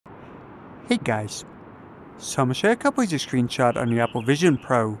Hey guys, so I'm going to show you a couple ways to screenshot on your Apple Vision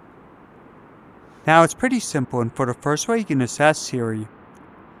Pro. Now it's pretty simple, and for the first way you can just ask Siri.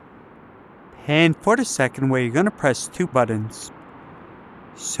 And for the second way you're going to press two buttons.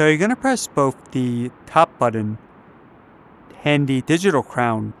 So you're going to press both the top button and the digital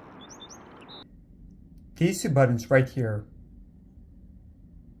crown. These two buttons right here.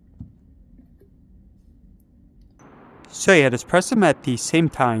 So yeah, just press them at the same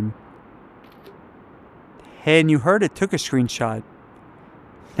time. And you heard it took a screenshot.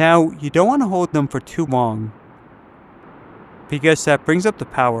 Now, you don't want to hold them for too long, because that brings up the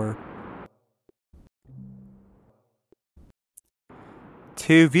power.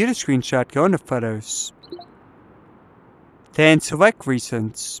 To view the screenshot, go into Photos. Then select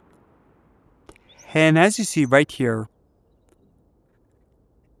Recents. And as you see right here,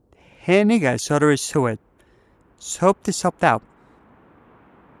 and you guys, so there is to it. So hope this helped out.